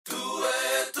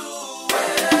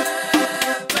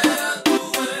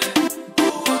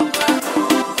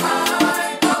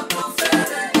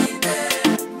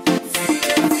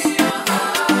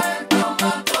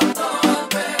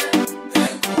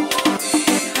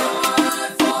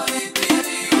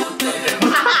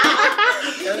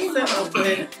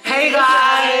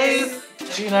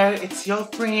it's your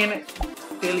friend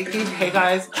Polytube. Hey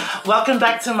guys, welcome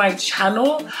back to my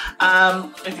channel.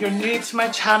 If you're new to my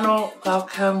channel,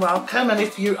 welcome, and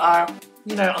if you are,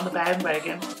 on the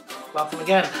bandwagon, welcome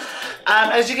again.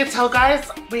 As you can tell guys,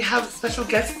 we have special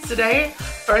guests today.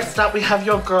 First up, we have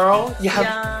your girl. You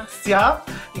have Sia.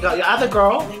 You got your other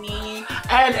girl.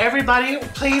 And everybody,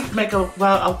 please make a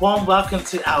warm welcome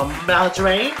to our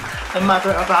Madre, the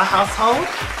mother of our household.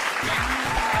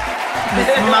 Miss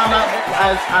Mama,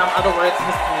 as other words,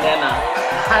 Miss Nena.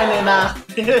 Hi Nena.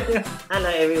 Hello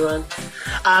everyone.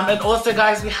 And also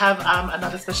guys, we have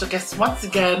another special guest once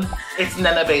again. It's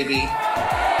Nena baby.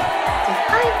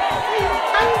 Hi.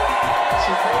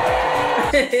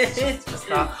 She's just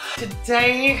not.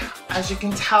 Today, as you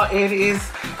can tell, it is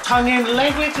Tongan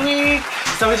Language Week.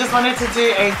 So we just wanted to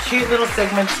do a cute little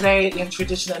segment today in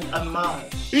tradition and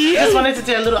homage. We just wanted to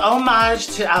do a little homage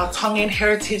to our Tongan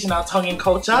heritage and our Tongan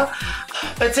culture.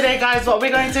 But today guys, what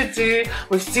we're going to do,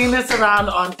 we've seen this around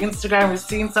on Instagram, we've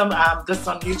seen some this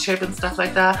on YouTube and stuff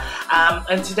like that.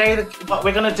 And today what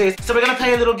we're going to do, so we're going to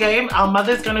play a little game. Our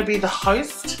mother's going to be the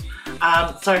host.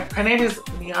 So her name is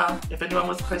Nia, if anyone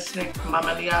was questioning,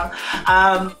 Mama Nia.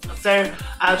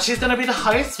 She's going to be the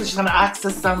host, so she's going to ask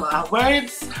us some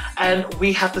words and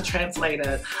we have to translate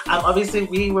it. Obviously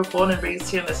we were born and raised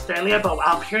here in Australia, but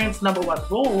our parents' #1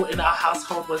 rule in our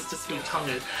household was to speak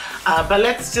Tongan. But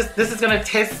this is going to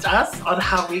test us on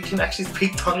how we can actually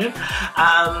speak Tongan.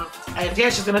 And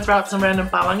yeah, she's going to throw out some random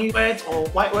Bawangi words or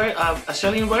white word,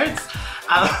 Australian words.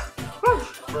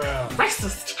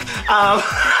 Racist.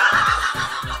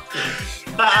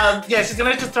 But yeah, she's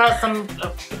gonna just throw out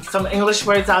some English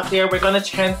words out there. We're gonna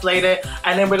translate it,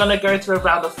 and then we're gonna go through a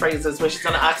round of phrases where she's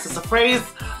gonna ask us a phrase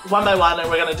one by one, and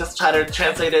we're gonna just try to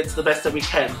translate it to the best that we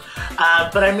can.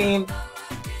 But I mean,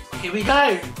 here we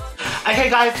go. Okay,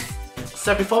 guys.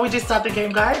 So before we do start the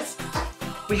game, guys,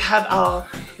 we have our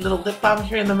little lip balm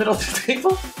here in the middle of the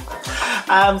table.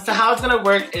 So how it's gonna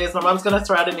work is my mom's gonna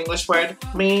throw out an English word.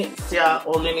 Me, Sia,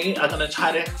 or Lini are gonna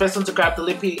try to first one to grab the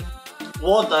lippy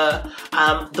or the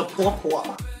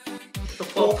pawpaw. The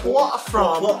pawpaw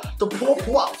from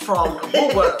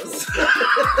Woolworths.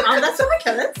 That's from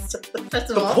McKellar's.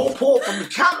 The pawpaw from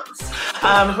McKellar's.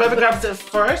 Whoever grabs it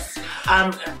first,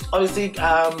 obviously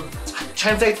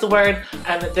translates the word,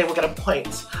 and they will get a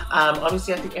point.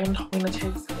 Obviously at the end, I'm gonna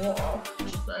take some more.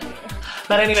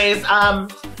 But anyways,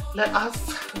 let us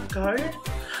go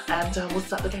and we'll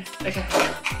start the game. Okay.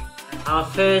 Our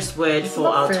first word for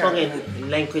our Tongan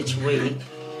Language Week,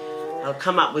 I'll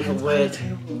come up with a word,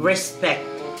 respect.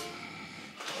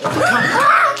 I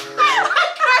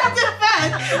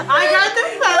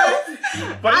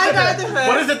got the first.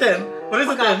 What is it then? What is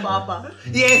it then? Papa.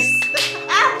 Yes.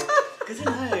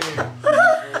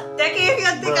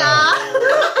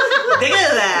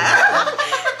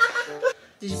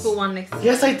 Did you put one next to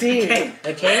Yes, I did.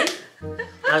 Okay.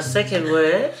 Our second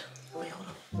word,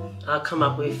 I'll come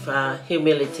up with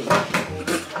humility.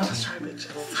 I'm just trying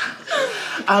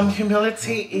bitches.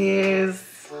 Humility is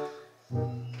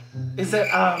it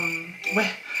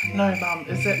wait, no mom,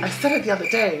 is it, I said it the other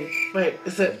day. Wait,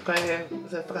 is it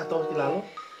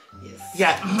Yes.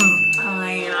 Yeah.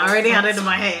 I already had it in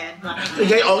my head.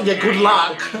 Yeah, oh yeah, good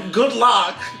luck. Good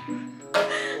luck.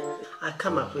 I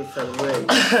come up with a word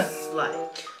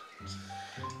like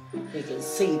you can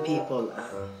see people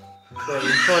very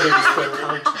important is their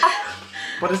culture.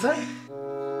 What is that?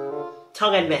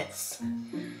 Tongan mats.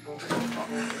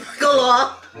 Go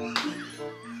on.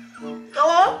 Go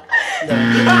on. No.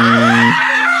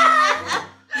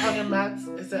 Tongan mats,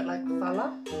 is it like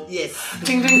fala? Yes.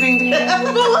 Ding ding ding ding.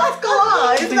 What's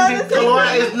Galoa? It's not the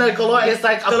same. Galoa is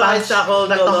like a bunch,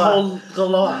 like the whole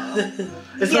Galoa.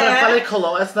 It's not a fale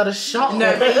Galoa, it's not a shot.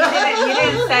 No, but you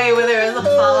didn't say whether it was a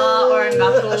fala or a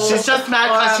knuckle. She's just mad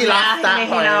because she lost that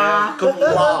part. Good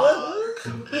luck.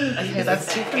 Okay, that's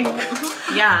two things.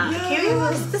 Yeah. Can you be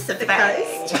more specific?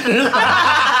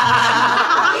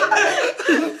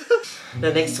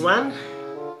 The next one,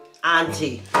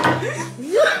 auntie.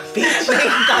 Bitch.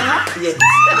 Yes.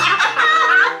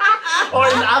 Or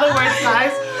in other words,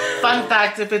 guys, fun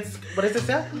fact, if it's, what is it,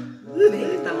 Sarah?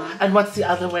 And what's the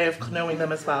other way of knowing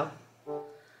them as well?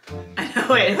 I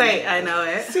know it. Wait, I know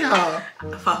it. Yeah.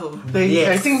 Fahu. There you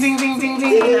go. Ding, ding, ding, ding,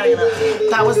 ding.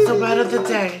 That was the word of the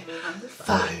day.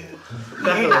 Fahu.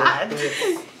 Very bad.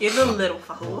 You're the little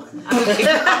fahu.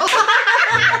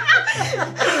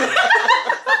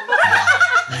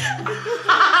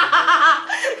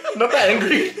 Not that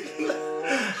angry.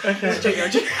 Okay.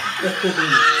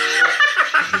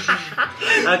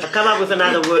 I'll come up with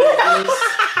another word.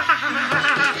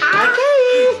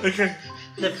 Okay. Okay.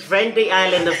 The friendly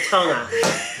island of Tonga.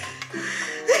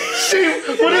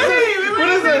 What is it? What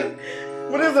is it?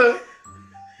 What is it?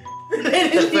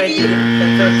 The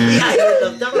friendly island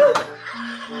of Tonga.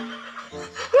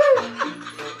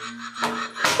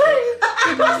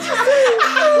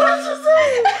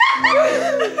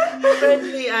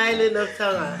 Friendly island of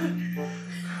Tonga.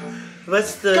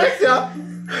 What's the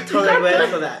Tongan word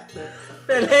for that?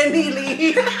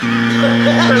 Friendly.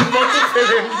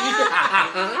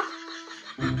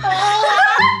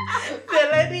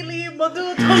 Friendly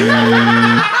modu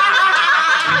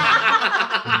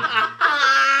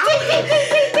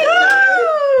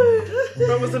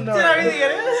What was it? Did I really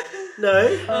get it? No.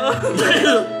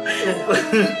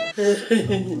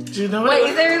 Do you know Wait, it?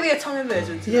 is there really a Tongan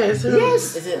version? Yeah, is it?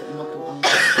 Yes. Is it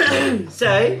motu?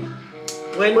 So,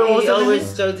 when Where was we it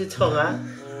always go to Tonga,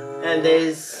 and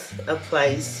there's a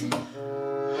place.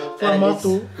 For and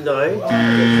motu? it's- No.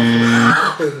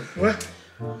 What?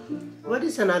 What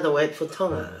is another word for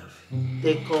Tonga?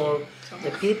 They call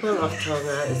the people of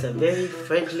Tonga is a very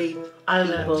friendly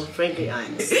Island. people, friendly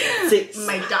island. 6,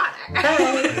 My daughter.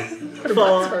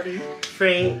 4,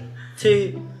 3,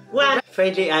 2, 1.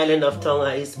 Friendly island of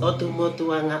Tonga is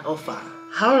Otumotuanga Ofa.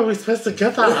 How are we supposed to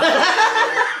get that?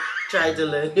 Try to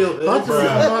learn new What?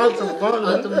 words.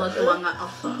 Motu motu wanga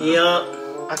alpha. Yeah.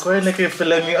 Ako yung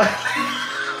nakifila niyo.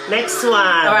 Next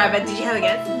one. Alright, but did you have a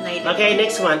guess? No, you didn't. Okay,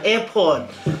 next one. Airport.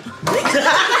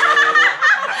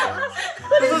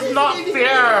 This is not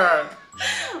fair.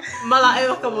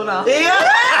 Malayo ka muna. Yeah.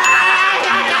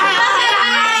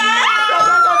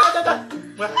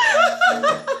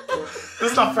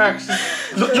 This is not fair.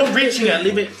 Look, you're reaching it.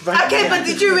 Leave it right Okay, there. but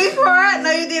did you reach for it? No,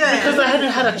 you didn't. Because I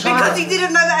hadn't had a chance. Because you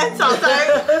didn't know the answer, so.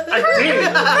 I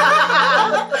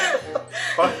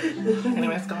did.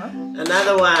 Anyways, go on.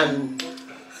 Another one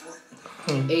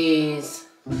is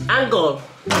Angol.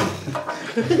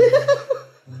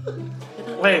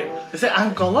 Wait, is it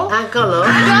Angola? Angolo.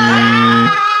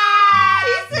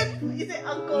 You said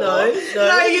uncle. No, no.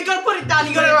 No, you gotta put it down.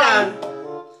 You got it wrong.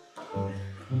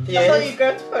 I thought you Yes.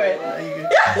 grabbed for it.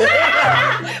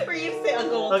 Where you say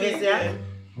uncle. Okay, siya.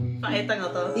 Paitang nga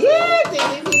to. Yeah, ding,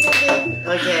 ding, ding, ding, ding.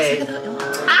 Okay.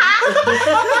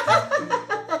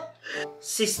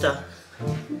 Sister.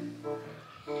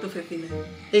 250 na.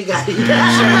 Ikaw.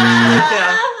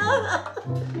 Yeah.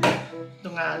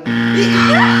 Tungan.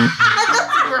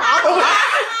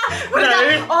 Put it down.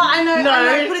 Oh, I know. No. I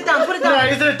know. Put it down. Put it No, down.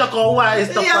 isn't it Takowa?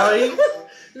 It's Takoy.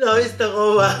 No, it's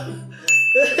Takowa.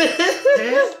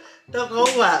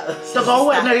 Takowa.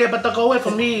 Takowa. No, yeah, but Takowa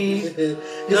for me.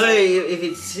 No, if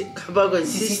it's Kabago,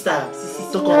 sister.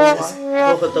 Takowa.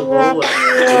 Oh, Takowa.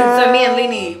 So me and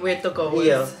Lini, we're to go.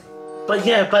 Yeah. But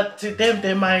yeah, but to them,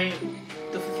 they might.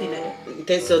 250 na.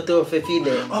 That's so too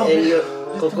Fefine. Oh, And your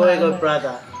it's Kokoego mine.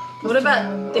 brother. What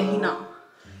about Tehina?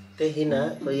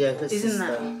 Tehina, or younger Isn't sister.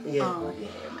 that? Yeah. Oh, yeah.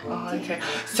 Oh, okay.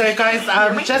 So guys,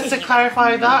 just to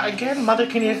clarify that again, Mother,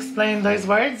 can you explain those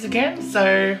words again? So.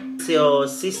 It's your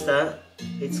sister,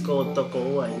 it's called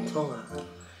Tokoua in Tonga.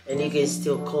 And you can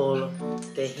still call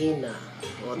Tehina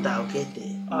or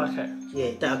Taokete. Oh, okay.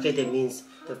 Yeah, Taokete means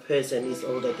the person is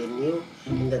older than you,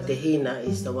 and the Tehina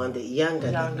is the one that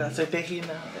younger than Younger. So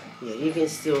Tehina. you. Yeah, you can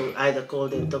still either call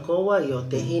them Tokoua, your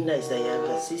Tehina is the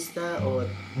younger sister, or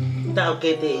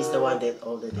Taokete is the one that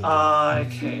older than you. Oh,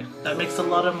 okay. That makes a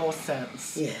lot of more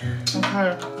sense. Yeah.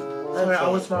 Okay. Sorry, I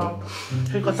was wrong.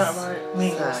 Who got that right?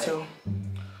 Me. Sorry. So.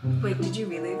 Wait, did you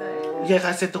really though? Yeah,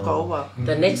 I said Takowa.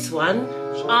 The next one,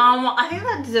 I think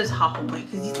that deserves half a point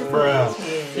because you said something.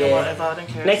 Yeah, Yeah. whatever. I don't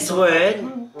care. next word,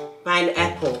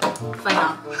 pineapple.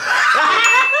 Final.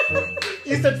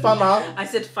 You said funnel. I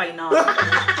said final.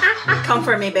 Come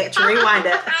for me, bitch. Rewind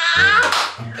it.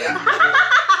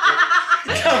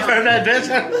 Confirm that bitch.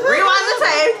 Rewind the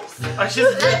tapes. Oh, she's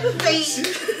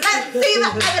Let's see the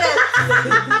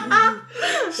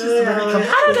evidence. very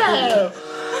competitive.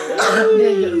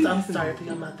 Yeah, I'm sorry for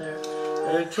your mother.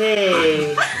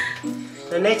 Okay.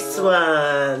 The next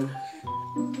one.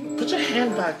 Put your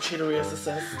hand back, cheatery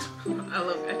assist. Oh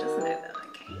look, I just know that.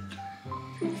 Okay.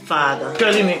 Father.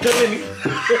 Go Lini, go Lini.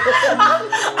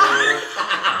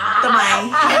 Tamay.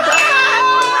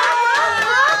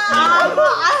 I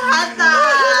had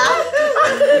that.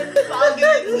 I'll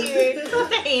give it to you.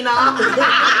 Tahina.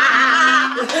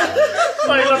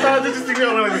 Sorry, let's have to just think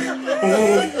about it.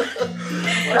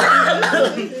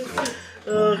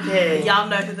 Okay. Y'all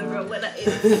know who the real winner is.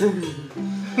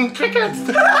 Crickets.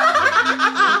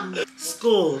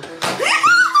 School.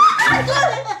 I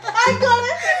got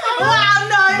it. Wow,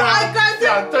 no, I grabbed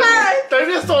it first. Don't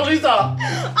be a soul, Lisa.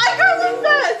 I grabbed it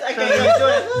first. Okay, do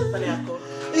it. Paniako.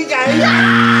 You guys.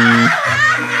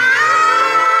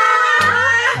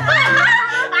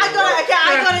 I got it. Okay, I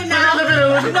got it now.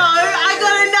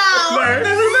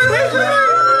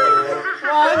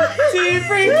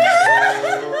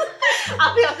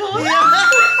 Api ako.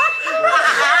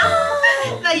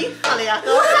 No, you funny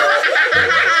ako.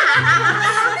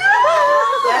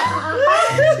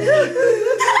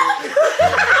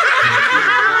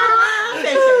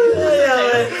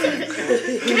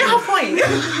 Give me half point.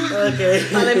 Okay.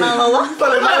 Palimalola.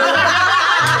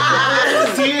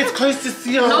 See, it's close to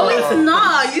seal. No, it's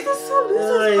not. You just saw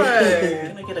this, bro.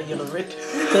 Can I get a yellow red?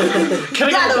 Can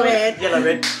I Yellow get red. Yellow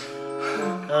red.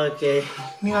 Okay.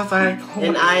 Nia's like,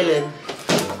 An island.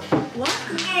 What?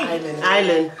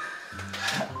 Island.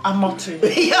 a motu.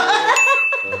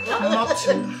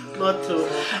 Motu. Motu.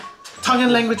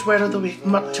 Tongan language word of the week.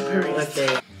 Motu puri.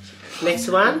 Okay. Next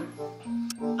one.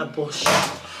 A bush.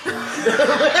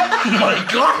 Oh my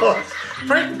god!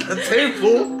 Break the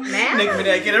table. Man. Make me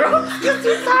get it wrong.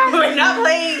 We're not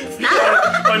playing. Snap.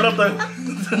 I love that.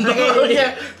 No,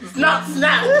 yeah. Snap,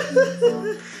 snap.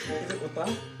 Nah,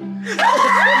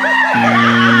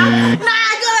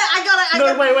 I got it. No,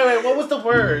 wait. What was the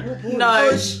word?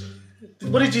 No.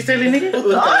 What did you say, Lenny?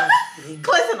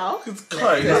 Close enough. It's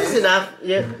close. That's enough.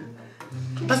 Yep.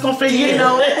 That's not fair. You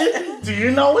know it? Do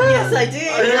you know it? Yes, I do.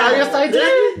 Yes, I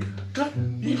do.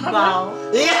 You have Wow.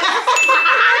 Yeah.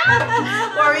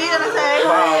 What were you gonna say?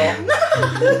 Wow.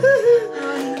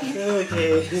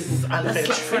 Okay. Unfair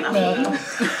treatment.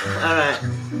 Alright.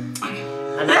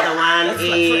 Another one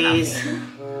is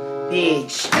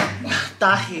beach.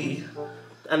 Dahi.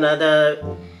 Another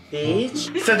beach.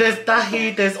 So there's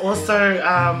dahi. There's also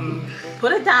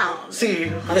Put it down.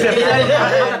 see.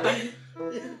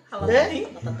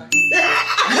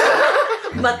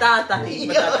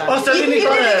 Matatahi. Oh, so Lenny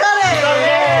got it.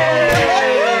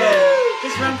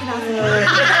 Just run for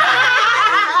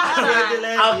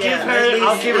I'll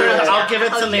give it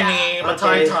to Lenny.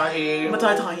 Matai tahi.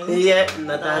 Matai tahi. Yeah,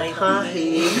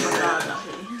 Natatahi.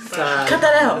 Cut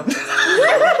that out.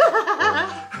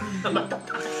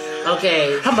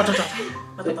 Okay.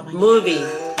 Wait, Movie.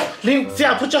 Lindsay,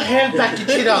 put your hand back, you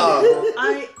cheater.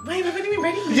 Wait, what do you mean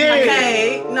ready? Yeah.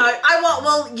 Okay, no,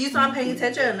 well, you aren't paying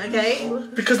attention, okay?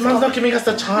 Because Mum's not giving us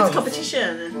a It's chance.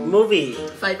 competition. Movie.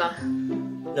 Favor.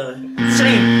 No.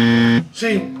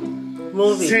 Shame.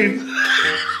 Movie. Shame.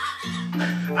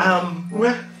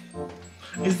 Where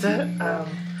is that?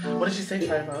 What did she say,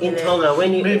 Trevor? In Tonga,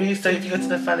 when you... Maybe so if you go to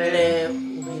the fale.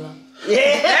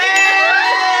 Yeah!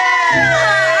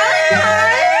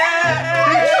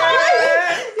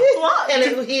 What? Hele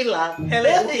uhila. Hele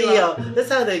uhila. Yo, that's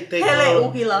how they Hele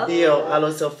call. uhila. Yo,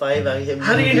 also favor.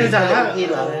 How do you know that? Hele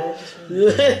uhila.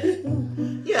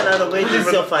 Yeah, no, the way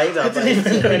is your favor. But it's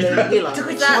hele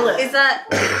uhila. Is that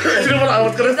Do you know what I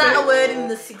was gonna is that say? a word in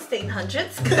the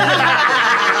 1600s?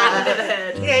 I've never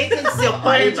heard. Yeah, you can still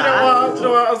Wait, do you know favor.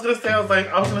 what I was gonna say?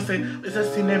 I was gonna say, is that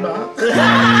cinema?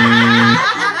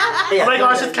 Oh my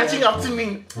gosh, it's catching up to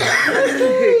me.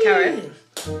 Karen.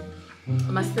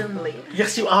 Am I still in the lead?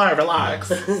 Yes, you are. Relax.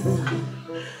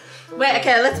 Wait,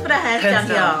 okay, let's put our hands Hands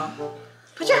down, down. here.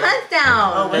 Put your hands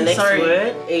down. Oh, The I'm next sorry.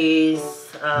 word is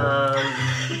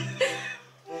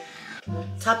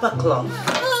tapa cloth.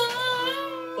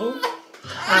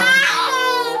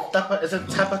 Is it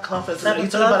tapa cloth? Are you Tapa talking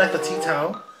cloth? about like the tea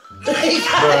towel?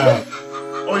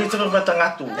 Or are you talking about the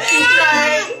ngatu?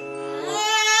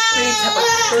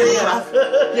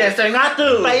 Yeah, so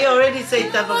ngatu. But you already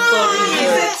said tapa cloth.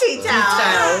 Is it tea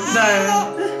towel? No.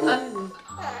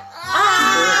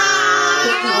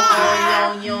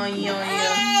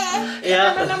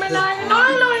 Yeah.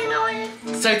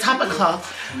 So tapa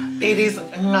cloth, it is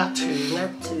ngatu.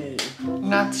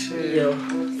 Ngatu. Yo.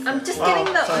 I'm just getting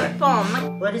the sorry.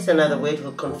 bomb. What is another word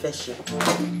for confession?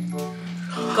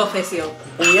 Confession.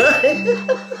 Yeah.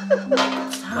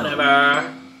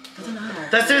 Whatever.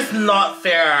 This is not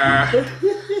fair.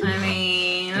 I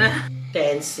mean,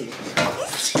 Dancing.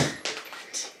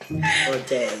 Or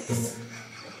dance.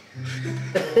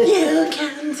 you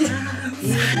can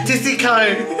dance. Tisico.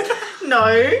 No.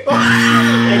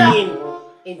 And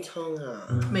in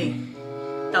Tonga. Me.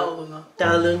 Dalunga.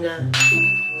 Dalunga.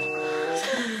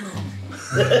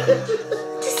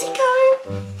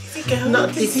 Not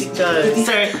Tisico.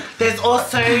 So there's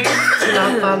also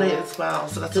tulafale as well.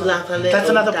 So Tulafale that's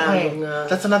or another point. dalunga.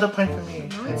 That's another point for me.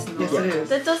 Yes, it is.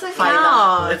 That doesn't Five.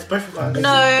 count. It's both of us.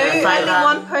 No, only Five.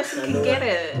 one person can get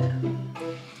it.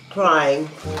 Crying.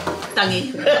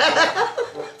 Tangi.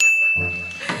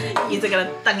 You're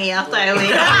gonna tangi after I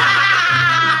leave.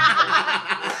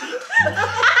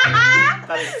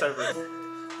 That is so rude.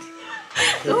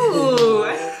 Ooh. I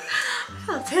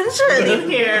feel tension in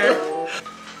here.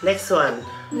 Next one.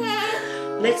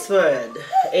 Next word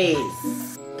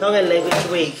is Tongan Language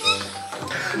Week.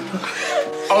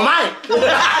 Oh my!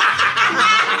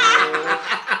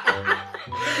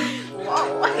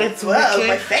 It's Whoa, wicked.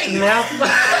 my face. Now,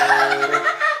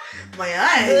 My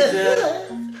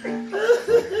eyes.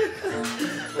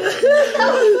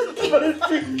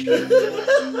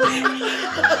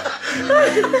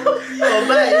 Oh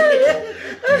man.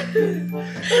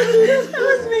 That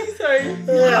was me, sorry.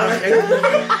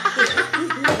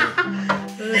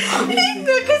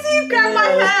 Because he grabbed my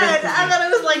head and then it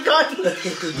was like gone. It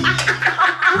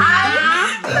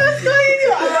was going in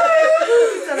your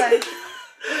eye.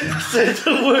 so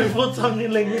the word for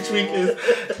Tongan Language Week is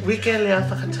Wikelia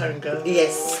Whakatonga.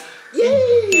 Yes. Yeah,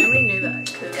 Yay. we knew that.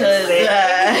 Because He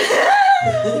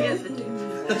has the do.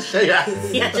 yeah.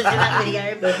 Yeah, just in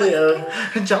that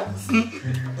video. Johnson.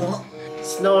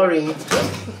 Snoring. Then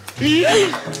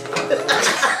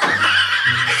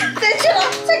shut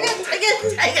up. Take it.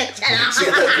 Shut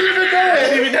up.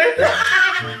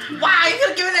 Wow, you could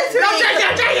have given it to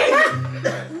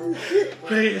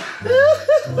me.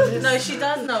 Wait, No, she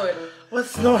does know it.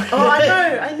 what's snoring? Oh,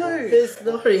 I know. It's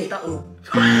snoring.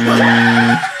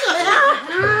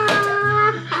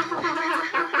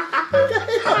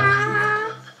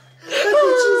 What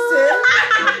did she say?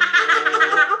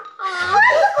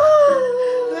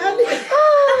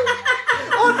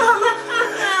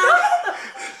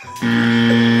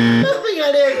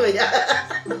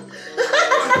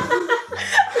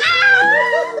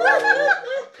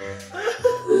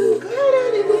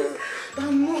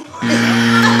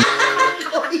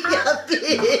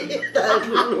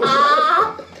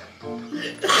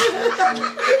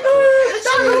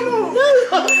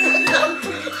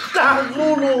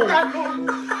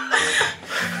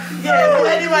 Yeah, well,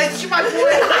 anyway, she might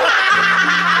point.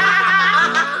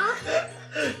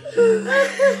 Oh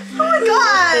my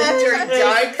god! Dirty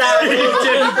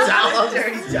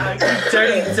joke.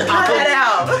 Dirty joke. Cut that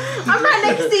out. I'm right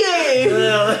next to you.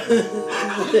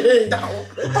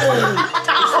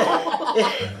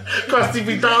 Krusty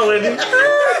be Darwin.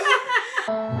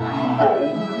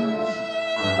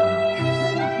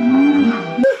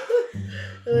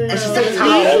 And she said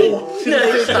towel. She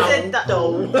said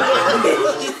towel.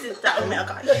 She said that. Oh my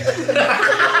god.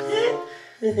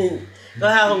 Go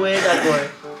have a word that word.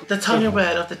 The Tongan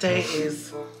word of the day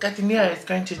is Gatinia is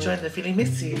going to join the Feeling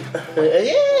Missy. Yeah.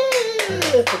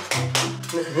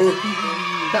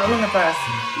 That one first.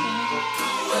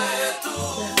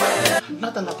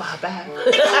 Not the lapa bag.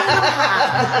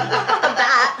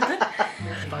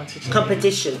 Advantage.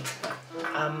 Competition.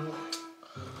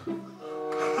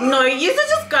 No, you're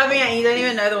just grabbing it and you don't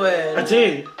even know the I word.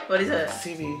 do. What is it?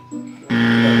 CV.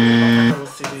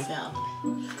 CV.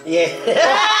 Yeah.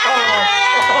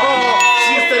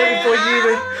 She said it before you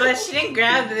even. But she didn't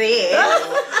grab this.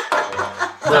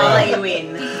 So I'll let you win.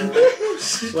 1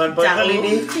 point Double.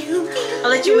 holiday. I'll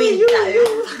let you win.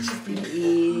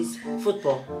 Is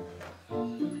football.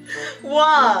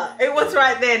 What? It was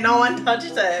right there. No one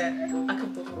touched it.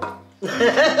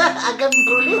 I can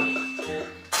pull.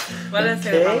 What did I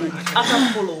say? Okay. I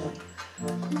can pull.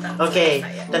 Okay,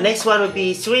 the next one would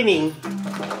be swimming.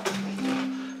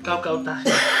 Go, go, die.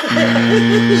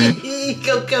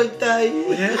 Go, go, die.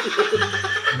 Yeah.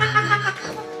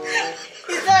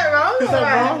 Is that wrong? Is that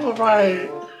wrong or right?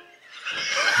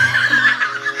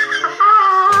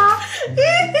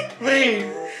 Wait.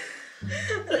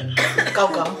 Go,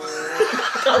 go.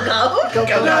 Go, go. Go,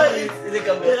 go, No, die. Is it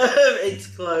go, go? It's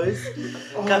close.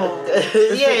 Oh. Yeah,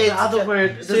 the it's other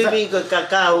word. Does that- swimming with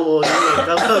cacao or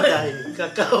go, go, die.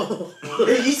 Cacao.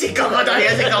 You said go, go, I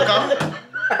said go, go.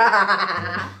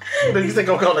 No, you said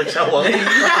go, go, like shower.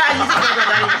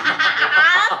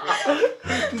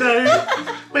 No.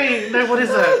 Wait, no, what is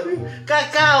it?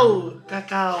 Cacao.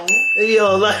 Cacao.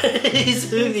 Yo, like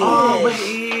swimming. Oh,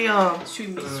 wait, yeah.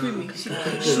 Swimming.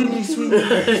 Swimmy,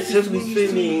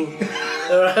 Swimming.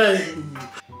 Alright.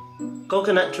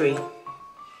 Coconut tree.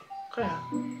 Okay.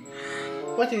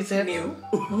 What is it? New.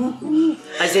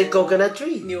 I said coconut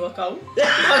tree. New account.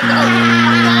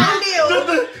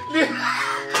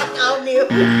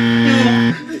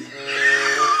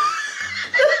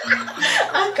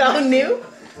 Account new.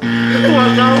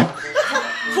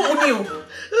 Full new.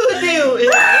 New. Is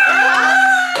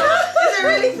it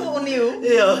really full new?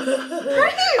 Yeah.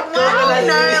 Wow,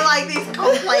 no, like these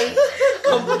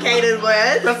complicated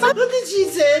words. What did she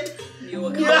say? New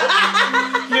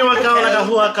account. New account like a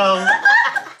who account.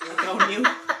 Account new.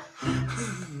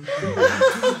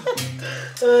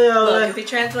 Oh, Look, if you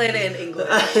translate it in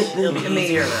English, it'll be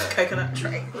easier. Coconut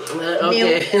tray. New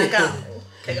okay. account.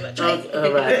 Coconut tray.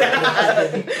 Alright.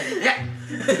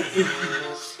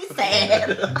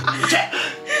 Sad.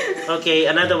 Okay,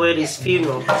 another word is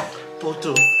funeral.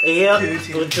 Poto. Yeah.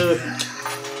 Putu.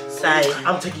 Say.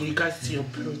 I'm taking you guys to your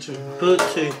Poto.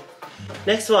 Putu.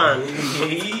 Next one.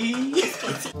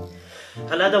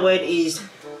 Another word is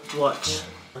watch.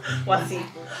 Wasi.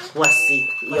 Wasi.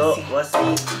 Yo,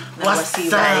 wasi. Wasi,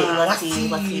 right?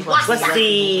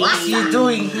 Wasi. What you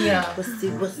doing here? Wasi.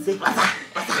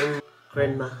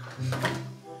 Grandma.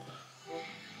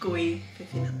 Kui.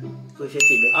 Fifina. Kui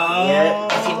Fifine. Oh. Yeah,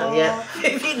 Fifine, yeah.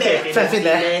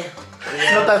 Fifine.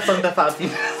 Not that song that fast.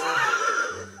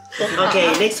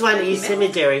 Okay, next one is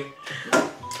cemetery.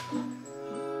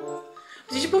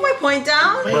 Did you put my point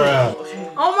down? Okay.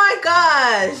 Oh my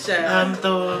gosh.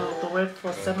 The word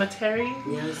for cemetery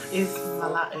Yes. is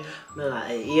malae.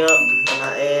 Malae. Yo,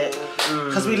 malae.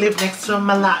 Because we live next to a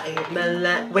malae.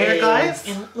 Malae. Where, guys?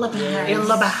 In Labahas. In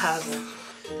Labahas.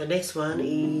 The next one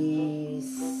is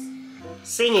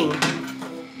singing.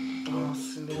 Oh,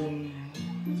 singing.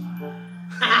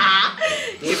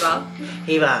 Hiba.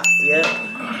 Hiba. Yeah.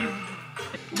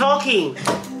 Talking.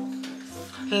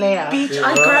 Leah. Beach.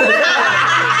 I grabbed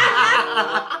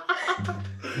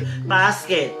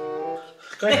Basket.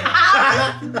 Great.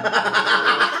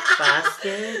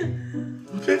 Basket.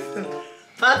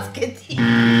 Basketi.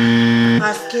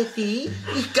 Basketi.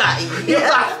 Ikai.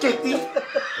 Basketi.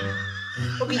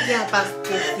 Okay, yeah,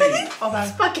 basketi. Oh my.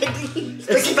 Spaghetti.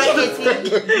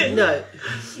 Spaghetti. No.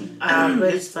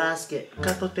 Where is basket?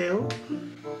 Gato teo.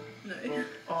 No.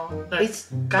 Oh, no.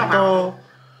 It's Gato.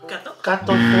 Gato.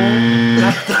 Gato.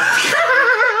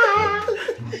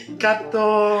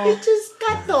 Gato. It's just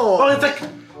gato. Oh, it's like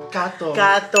gato.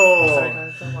 Gato. Sorry,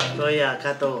 guys, don't worry. Oh yeah,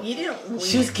 gato. You didn't win.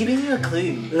 She was giving you a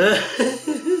clue.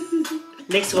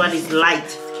 Next one is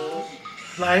light.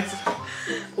 Light.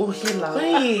 Uhila.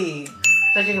 Wait.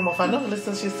 Lagi mo fano,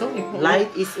 listen, she's so important.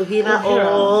 Light is uhira Uhira.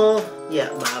 or yeah,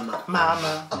 mama.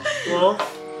 Mama. Or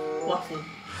Waffle.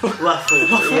 waffle.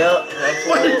 Yeah,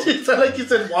 Why did you sound like you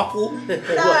said waffle?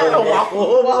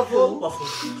 waffle. Waffle.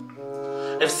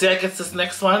 If Sia gets this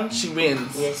next one, she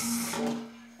wins. Yes.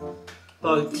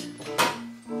 Boat.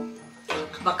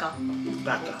 Baka.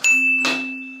 Baka.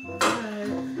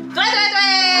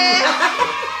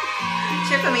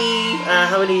 Cheer for me.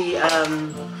 How many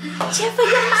Cheer for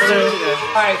your So,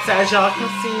 alright, so as y'all can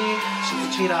see, she's a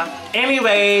cheater.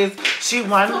 Anyways, she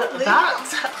won that.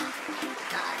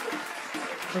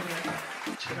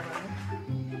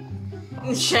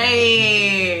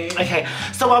 Shame. Okay,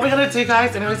 so what we're gonna do,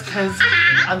 guys, anyways, because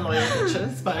I'm loyal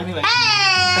bitches, but anyway.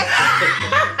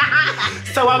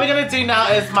 So what we're gonna do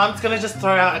now is Mom's gonna just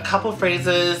throw out a couple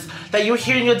phrases that you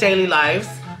hear in your daily lives.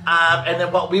 And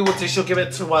then what we will do, she'll give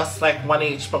it to us like one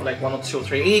each, probably like 1 or 2 or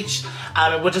 3 each.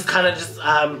 And we'll just kind of just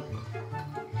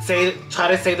try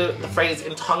to say the phrase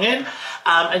in Tongan.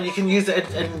 And you can use it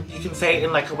and you can say it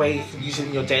in like a way you can use it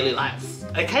in your daily lives.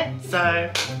 Okay, so.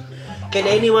 Can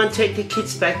anyone take the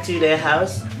kids back to their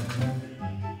house?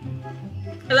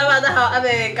 Alam mo how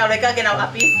abe kauleka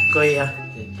api? Go here.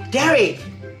 Derek,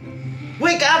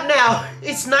 wake up now.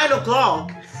 It's 9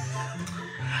 o'clock.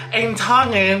 In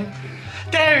Tongan,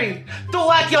 Derry,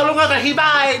 tuwa ki olunga ka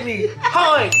hibae ni.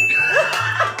 Hoy!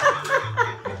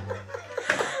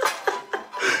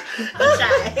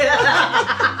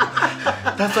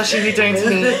 That's what she'll be doing to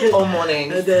me all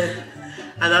morning. And then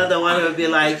another one will be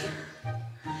like,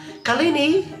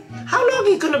 Kalini, how long are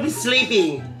you gonna be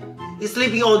sleeping? You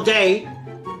sleeping all day?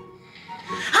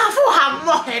 Hafu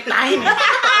hamo headline.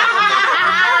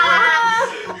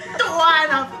 Tuwa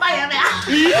na fire me.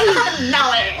 No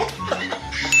way.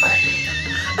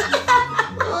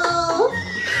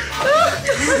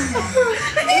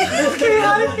 Let's get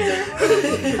out of here.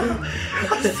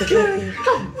 I'm scared.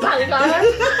 Come back,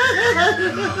 guys.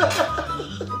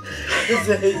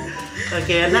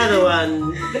 Okay, another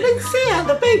one. Valencia,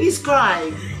 the baby's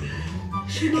crying.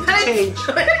 She needs to change.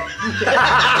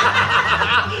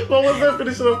 What was that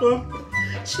finishing up on?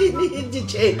 She needs to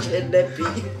change her nappy.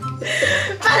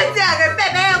 Valencia, cái bé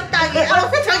bé ông tagi, ông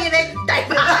phải cho như này đại.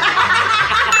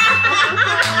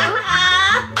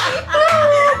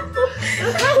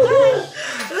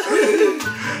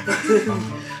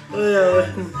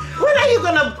 When are you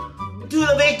gonna do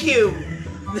the vacuum?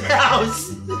 The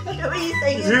house. What are you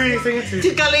saying? Who are you singing to?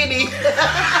 To Kalini.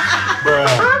 Bruh.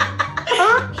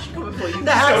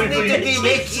 The house needs to be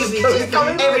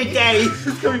vacuumed every day.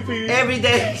 She's coming for you. Every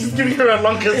day. She's giving her a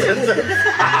longer sentence.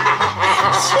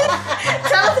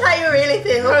 Tell us how you really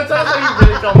feel. That's how you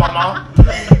really go, Mama.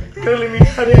 Telling me,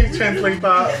 how do you translate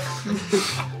that?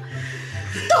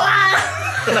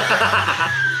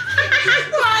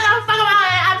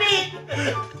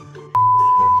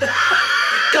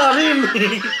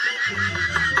 Kalini.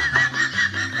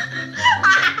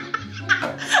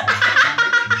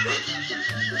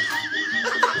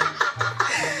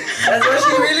 That's what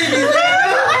she really needs.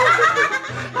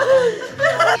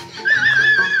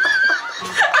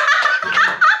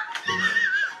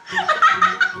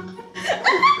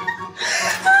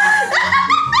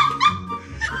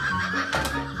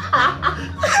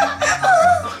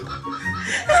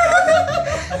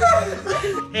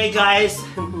 guys,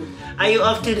 are you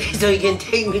off today so you can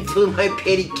take me to my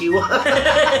pedicure?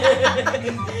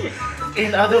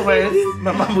 In other words,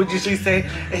 my mom would usually say,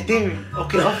 "Hey, dear,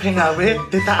 okay, off hang out with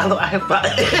the talo I have bought."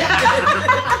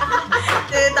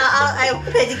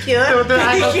 Pedicure.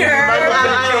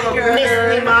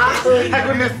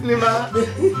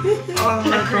 Oh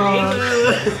my god.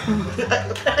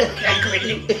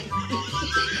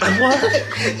 What?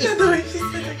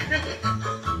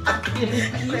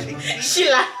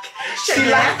 Shellac.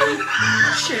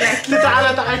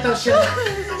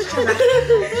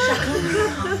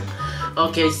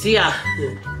 Okay, Sia.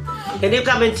 Can you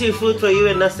come and chew food for you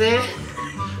and Nase?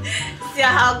 See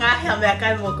how I have back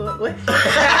and walk away.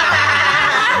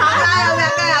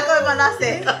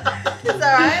 It's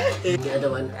alright. The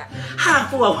other one.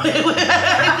 Half away.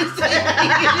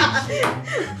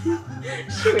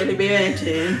 She really bad,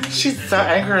 Tim. She's so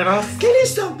angry at us. Can you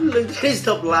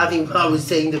stop laughing while we're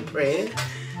saying the prayer?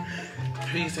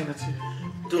 Who are you saying it to?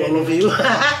 To all of you.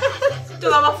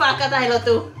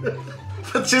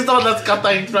 But she's the one that's got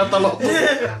the throughout the lot.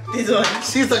 This one.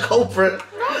 She's the culprit.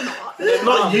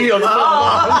 Not you, I'm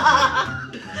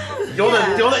not. You're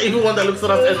the evil one that looks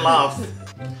at us and laughs.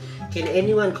 Can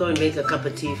anyone go and make a cup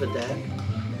of tea for Dad?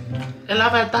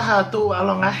 Elava taha tu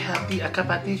along I have a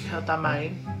kapati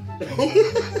tamai.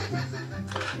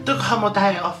 Took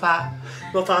homotai ofa.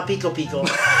 Wafa pico pico.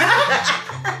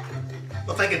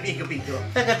 Pika pika pika.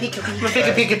 Pika pika pika.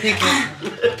 Pika pika pika.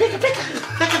 Pika pika.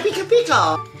 Pika pika pika.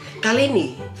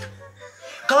 Kalini,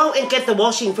 go and get the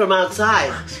washing from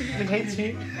outside. She hates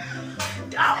me.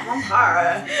 I'm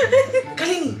hard.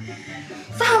 Kalini.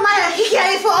 Sao mai là hít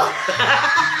cái phụ?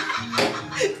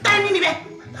 Tay đi mẹ.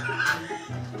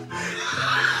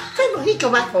 Phải mà hít cái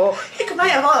mắt phụ. Hít cái mai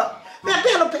à phụ? Mẹ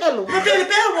pelo. Mẹ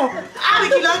pelo. Ai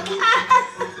cái lucky?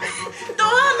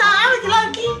 Tôi là ai cái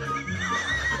lucky?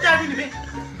 Tay đi mẹ.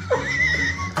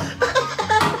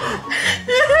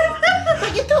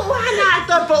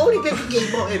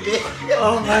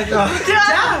 Oh my god.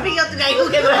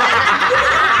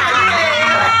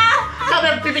 Come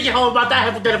and pick your home, but I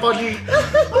have the body.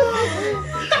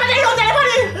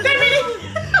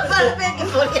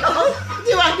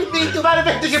 You want me to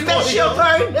smash your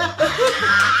phone?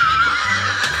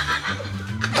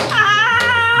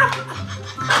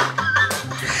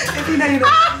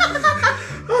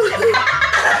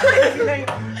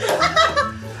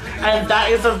 And that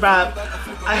is a wrap.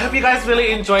 I hope you guys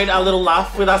really enjoyed our little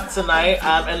laugh with us tonight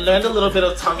and learned a little bit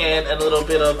of Tongan and a little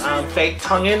bit of fake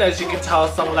Tongan. As you can tell,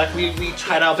 we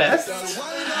tried our best.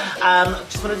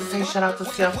 Just wanted to say shout out to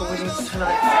Sia for winning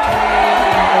tonight's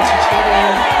game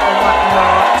and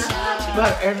whatnot.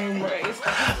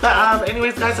 But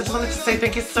anyways guys, I just wanted to say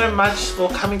thank you so much for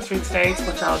coming through today to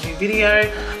watch our new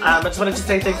video. I just wanted to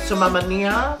say thanks to Mama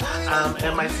Nia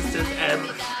and my sisters and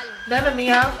Nana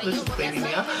Nia, which is baby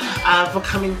Nia, for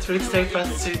coming through today for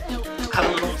us to have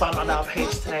a little fun on our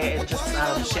page today and just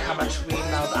share how much we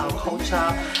love our culture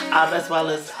as well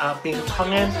as being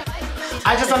Tongan.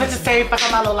 I just wanted to say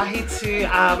whakamalo to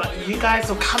you guys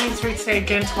for coming through today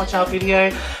again to watch our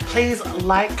video. Please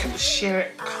like,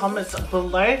 share, comment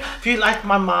below. If you like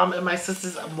my mom and my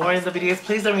sisters more in the videos,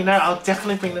 please let me know. I'll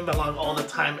definitely bring them along all the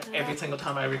time, every single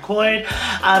time I record.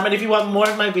 And if you want more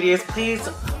of my videos, please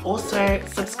also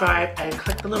subscribe and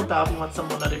click the little bell if you want some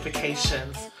more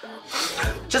notifications.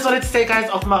 Just wanted to say guys,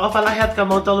 I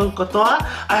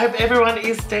hope everyone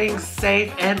is staying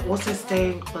safe and also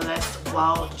staying blessed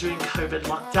while during COVID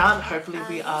lockdown. Hopefully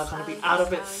we are going to be out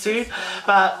of it soon,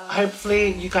 but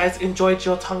hopefully you guys enjoyed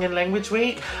your Tongan Language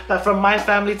Week. But from my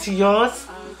family to yours,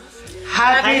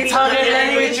 happy Tongan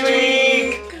Language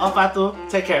Week!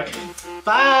 Take care.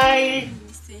 Bye!